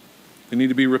off. They need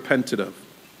to be repented of.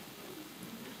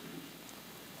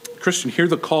 Christian, hear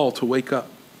the call to wake up.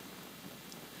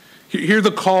 Hear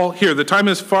the call here. The time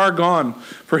is far gone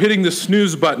for hitting the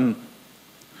snooze button.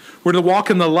 We're to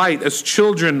walk in the light as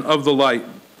children of the light.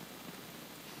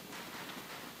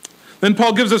 Then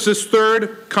Paul gives us this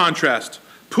third contrast.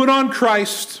 Put on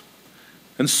Christ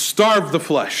and starve the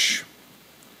flesh.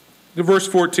 Verse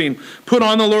 14, put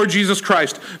on the Lord Jesus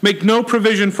Christ. Make no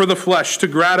provision for the flesh to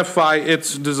gratify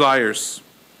its desires.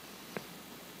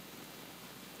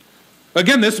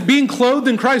 Again, this being clothed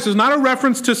in Christ is not a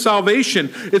reference to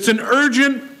salvation. It's an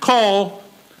urgent call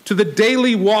to the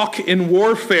daily walk in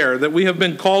warfare that we have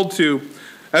been called to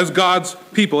as God's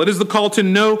people. It is the call to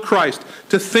know Christ,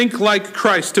 to think like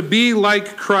Christ, to be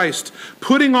like Christ.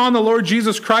 Putting on the Lord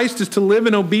Jesus Christ is to live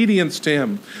in obedience to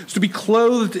him. It's to be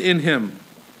clothed in him.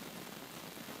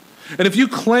 And if you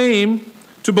claim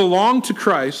to belong to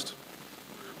Christ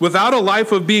without a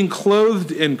life of being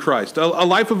clothed in Christ, a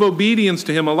life of obedience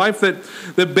to him, a life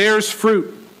that bears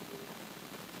fruit,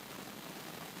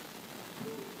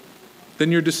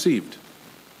 then you're deceived.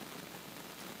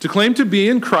 To claim to be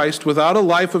in Christ without a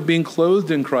life of being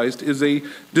clothed in Christ is a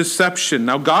deception.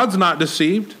 Now, God's not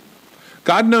deceived.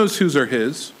 God knows whose are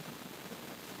his.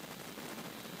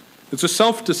 It's a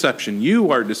self-deception. You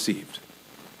are deceived.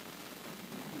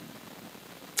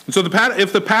 So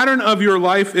if the pattern of your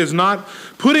life is not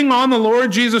putting on the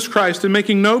Lord Jesus Christ and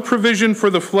making no provision for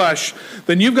the flesh,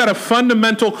 then you've got a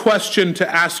fundamental question to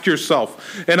ask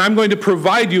yourself. And I'm going to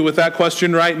provide you with that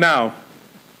question right now.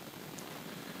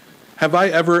 Have I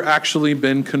ever actually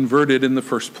been converted in the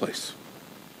first place?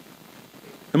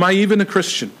 Am I even a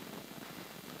Christian?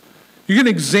 You can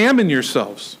examine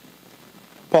yourselves.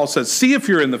 Paul says, see if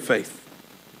you're in the faith.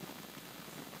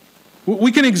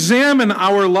 We can examine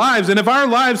our lives, and if our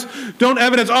lives don't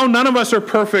evidence, none of us are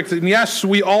perfect, and yes,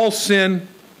 we all sin.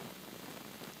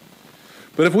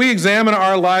 But if we examine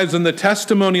our lives and the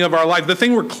testimony of our life, the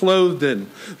thing we're clothed in,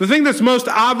 the thing that's most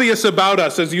obvious about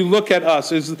us as you look at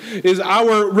us is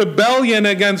our rebellion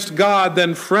against God,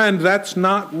 then friend, that's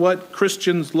not what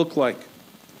Christians look like.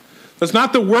 That's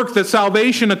not the work that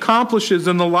salvation accomplishes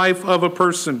in the life of a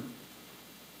person.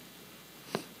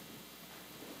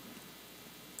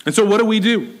 And so what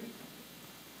do?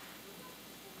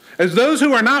 As those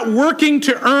who are not working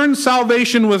to earn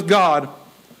salvation with God,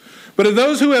 but as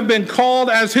those who have been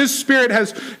called as his Spirit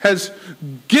has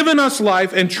given us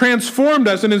life and transformed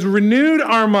us and has renewed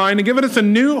our mind and given us a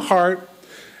new heart,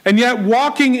 And yet,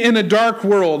 walking in a dark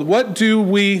world, what do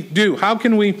we do? How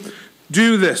can we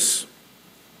do this?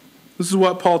 This is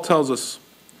what Paul tells us.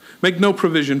 Make no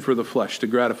provision for the flesh to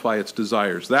gratify its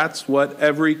desires. That's what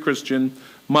every Christian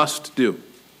must do.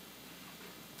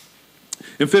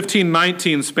 In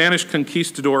 1519, Spanish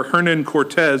conquistador Hernan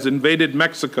Cortez invaded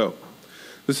Mexico.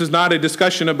 This is not a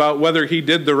discussion about whether he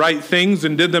did the right things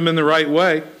and did them in the right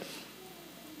way.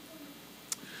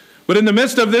 But in the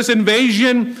midst of this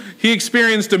invasion, he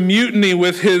experienced a mutiny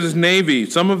with his navy.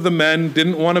 Some of the men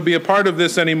didn't want to be a part of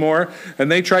this anymore, and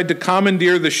they tried to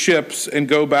commandeer the ships and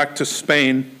go back to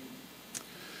Spain.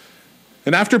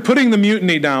 And after putting the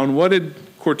mutiny down, what did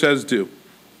Cortez do?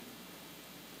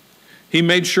 He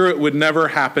made sure it would never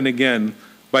happen again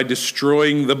by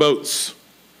destroying the boats.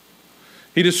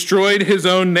 He destroyed his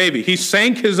own navy. He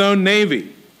sank his own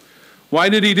navy. Why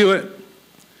did he do it?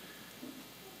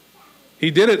 He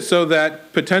did it so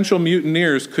that potential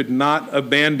mutineers could not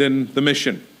abandon the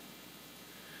mission.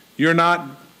 You're not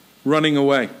running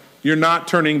away. You're not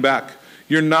turning back.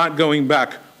 You're not going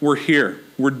back. We're here.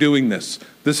 We're doing this.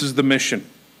 This is the mission.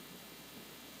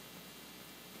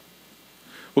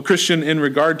 Well, Christian, in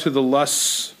regard to the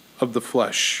lusts of the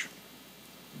flesh,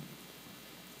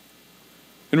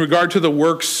 in regard to the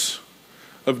works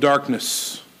of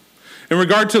darkness, in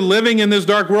regard to living in this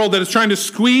dark world that is trying to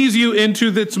squeeze you into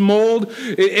its mold,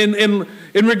 in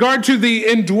regard to the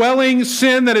indwelling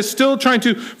sin that is still trying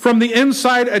to, from the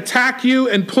inside, attack you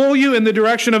and pull you in the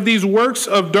direction of these works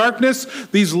of darkness,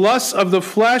 these lusts of the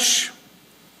flesh,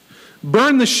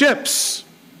 burn the ships.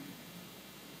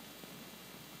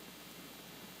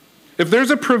 If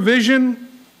there's a provision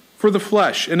for the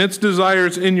flesh and its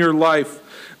desires in your life,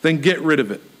 then get rid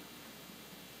of it.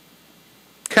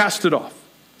 Cast it off.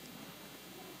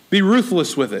 Be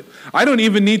ruthless with it. I don't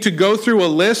even need to go through a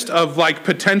list of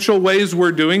potential ways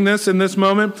we're doing this in this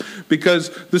moment, because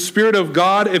the Spirit of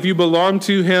God, if you belong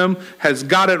to Him, has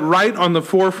got it right on the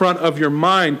forefront of your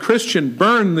mind. Christian,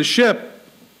 burn the ship.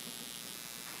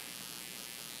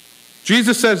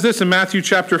 Jesus says this in Matthew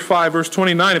chapter 5, verse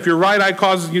 29, if your right eye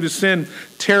causes you to sin,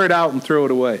 tear it out and throw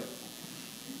it away.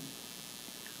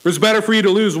 For it's better for you to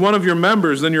lose one of your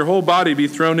members than your whole body be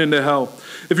thrown into hell.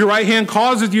 If your right hand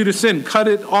causes you to sin, cut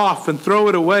it off and throw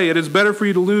it away. It is better for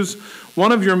you to lose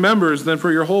one of your members than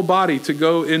for your whole body to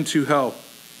go into hell.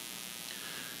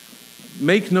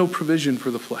 Make no provision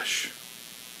for the flesh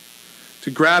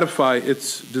to gratify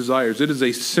its desires. It is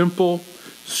a simple,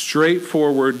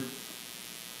 straightforward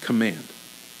command.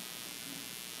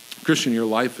 Christian, your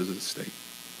life is at stake.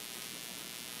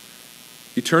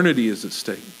 Eternity is at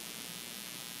stake.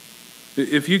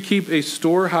 If you keep a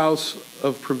storehouse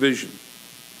of provision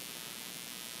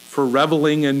for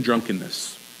reveling and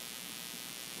drunkenness,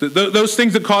 those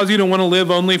things that cause you to want to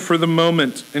live only for the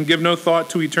moment and give no thought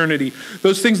to eternity,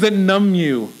 those things that numb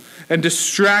you and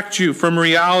distract you from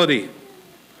reality,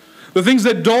 the things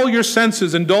that dull your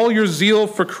senses and dull your zeal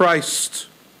for Christ,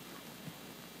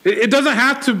 it doesn't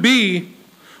have to be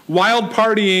wild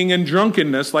partying and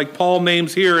drunkenness like Paul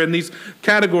names here in these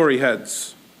category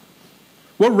heads.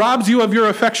 What robs you of your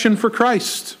affection for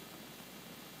Christ?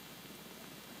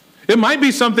 It might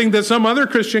be something that some other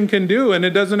Christian can do and it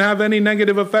doesn't have any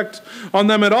negative effect on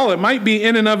them at all. It might be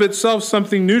in and of itself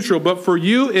something neutral, but for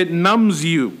you, it numbs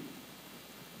you.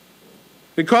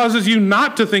 It causes you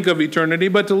not to think of eternity,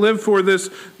 but to live for this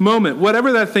moment.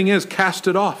 Whatever that thing is, cast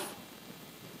it off.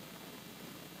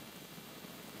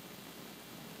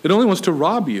 It only wants to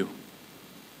rob you.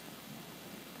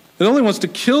 It only wants to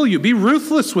kill you. Be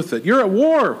ruthless with it. You're at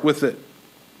war with it.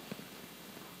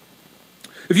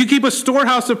 If you keep a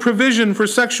storehouse of provision for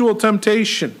sexual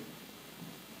temptation,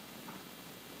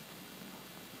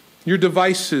 your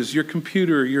devices, your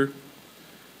computer, your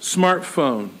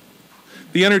smartphone,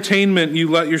 the entertainment you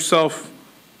let yourself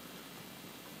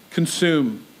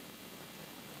consume,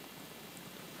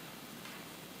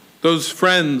 those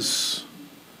friends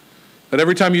that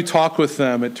every time you talk with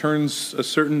them, it turns a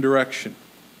certain direction.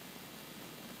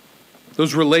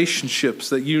 Those relationships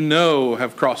that you know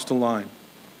have crossed a line.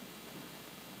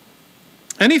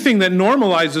 Anything that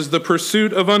normalizes the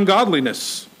pursuit of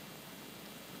ungodliness.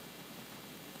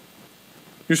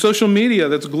 Your social media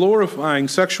that's glorifying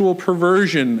sexual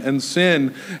perversion and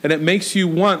sin, and it makes you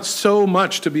want so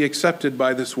much to be accepted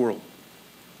by this world.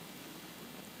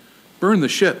 Burn the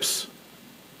ships.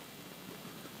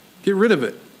 Get rid of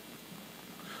it.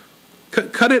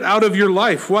 Cut it out of your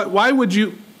life. Why would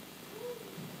you?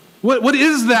 What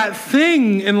is that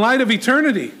thing in light of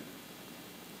eternity?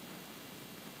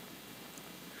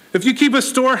 If you keep a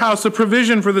storehouse of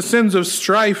provision for the sins of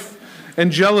strife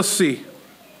and jealousy,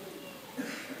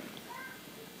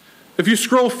 If you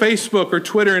scroll Facebook or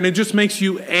Twitter and it just makes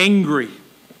you angry,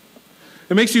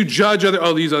 it makes you judge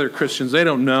these other Christians, they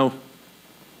don't know.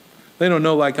 They don't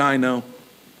know like I know.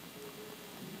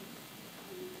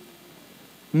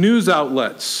 News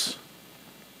outlets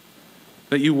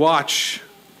that you watch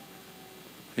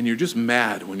and you're just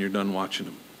mad when you're done watching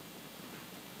them.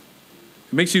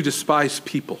 It makes you despise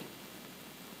people.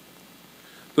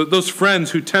 Those friends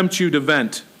who tempt you to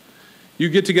vent, you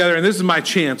get together and this is my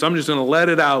chance. I'm just going to let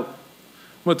it out.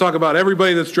 I'm going to talk about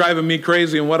everybody that's driving me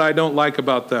crazy and what I don't like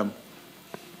about them.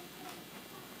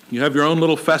 You have your own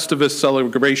little Festivus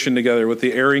celebration together with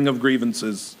the airing of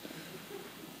grievances.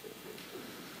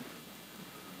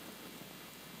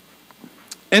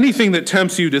 Anything that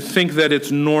tempts you to think that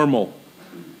it's normal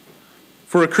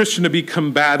for a Christian to be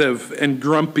combative and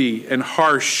grumpy and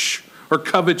harsh or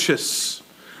covetous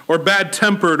or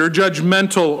bad-tempered or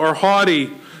judgmental or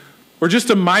haughty or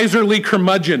just a miserly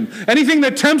curmudgeon. Anything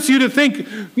that tempts you to think,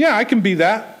 yeah, I can be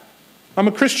that. I'm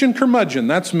a Christian curmudgeon.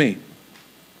 That's me.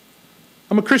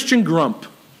 I'm a Christian grump.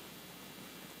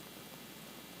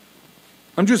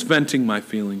 I'm just venting my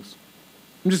feelings.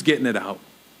 I'm just getting it out.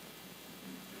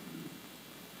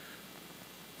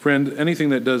 Friend, anything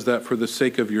that does that for the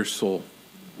sake of your soul,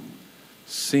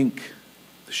 sink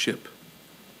the ship.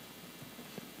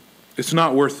 It's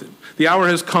not worth it. The hour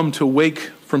has come to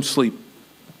wake from sleep.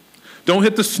 Don't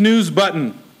hit the snooze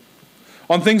button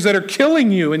on things that are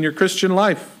killing you in your Christian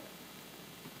life.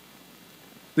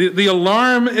 The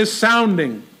alarm is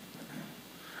sounding.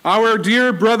 Our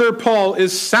dear brother Paul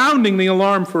is sounding the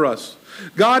alarm for us.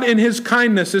 God in his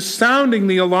kindness is sounding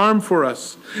the alarm for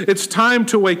us. It's time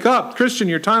to wake up. Christian,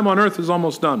 your time on earth is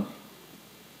almost done.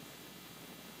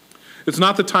 It's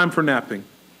not the time for napping.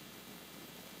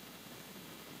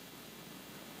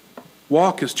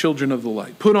 Walk as children of the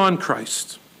light. Put on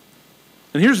Christ.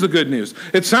 And here's the good news.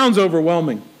 It sounds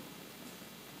overwhelming.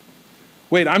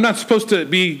 Wait, I'm not supposed to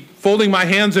be folding my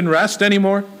hands in rest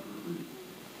anymore?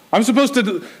 I'm supposed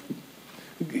to...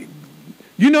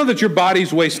 You know that your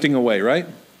body's wasting away, right?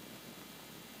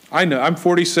 I know. I'm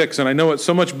 46, and I know it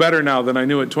so much better now than I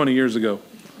knew it 20 years ago.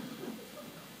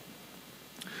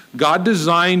 God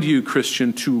designed you,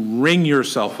 Christian, to wring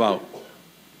yourself out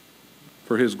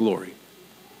for his glory.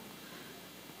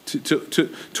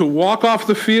 To walk off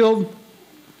the field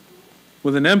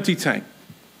with an empty tank.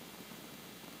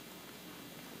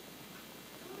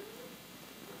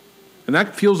 And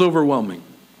that feels overwhelming.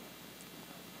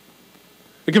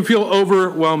 It can feel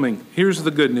overwhelming. Here's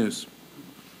the good news.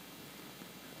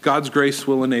 God's grace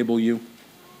will enable you.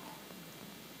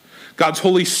 God's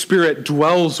Holy Spirit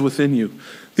dwells within you.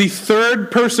 The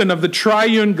third person of the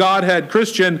triune Godhead,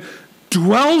 Christian,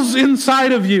 dwells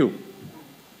inside of you.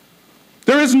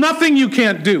 There is nothing you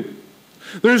can't do.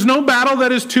 There is no battle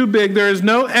that is too big. There is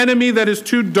no enemy that is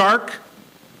too dark.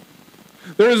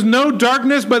 There is no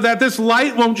darkness, but that this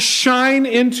light won't shine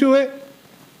into it.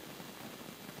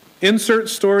 Insert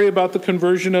story about the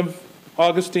conversion of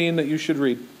Augustine that you should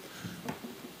read.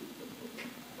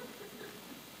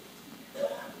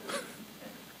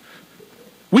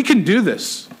 We can do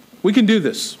this. We can do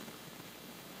this.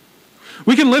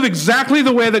 We can live exactly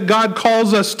the way that God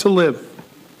calls us to live.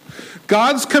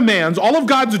 God's commands, all of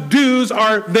God's do's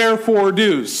are therefore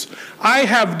do's. I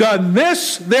have done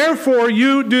this, therefore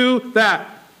you do that.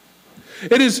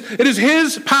 It is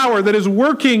his power that is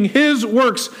working his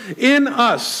works in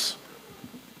us.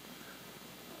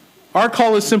 Our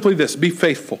call is simply this: be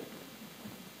faithful.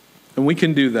 And we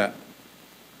can do that.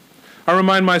 I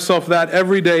remind myself that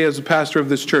every day as a pastor of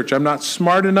this church. I'm not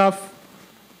smart enough.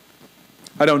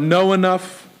 I don't know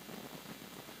enough.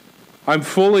 I'm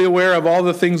fully aware of all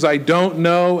the things I don't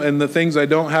know and the things I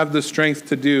don't have the strength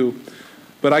to do.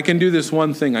 But I can do this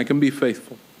one thing. I can be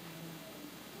faithful.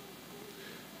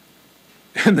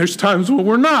 And there's times when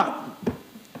we're not.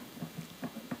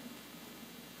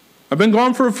 I've been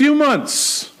gone for a few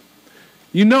months.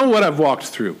 You know what I've walked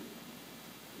through.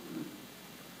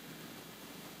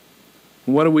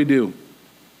 What do?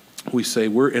 We say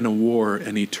we're in a war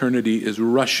and eternity is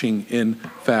rushing in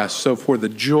fast. So for the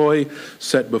joy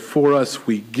set before us,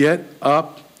 we get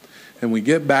up and we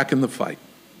get back in the fight.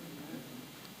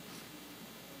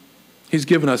 He's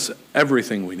given us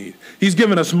everything we need. He's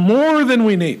given us more than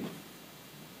we need.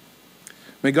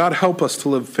 May God help us to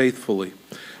live faithfully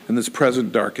in this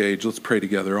present dark age. Let's pray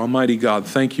together. Almighty God,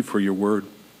 thank you for your word.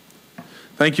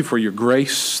 Thank you for your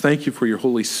grace. Thank you for your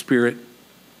Holy Spirit.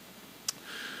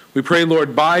 We pray,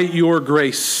 Lord, by your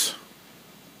grace,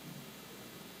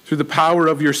 through the power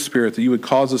of your Spirit, that you would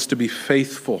cause us to be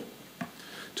faithful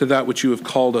to that which you have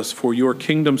called us for your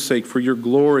kingdom's sake, for your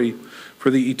glory, For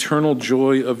the eternal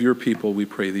joy of your people, we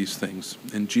pray these things.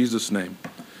 In Jesus' name,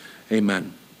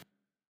 amen.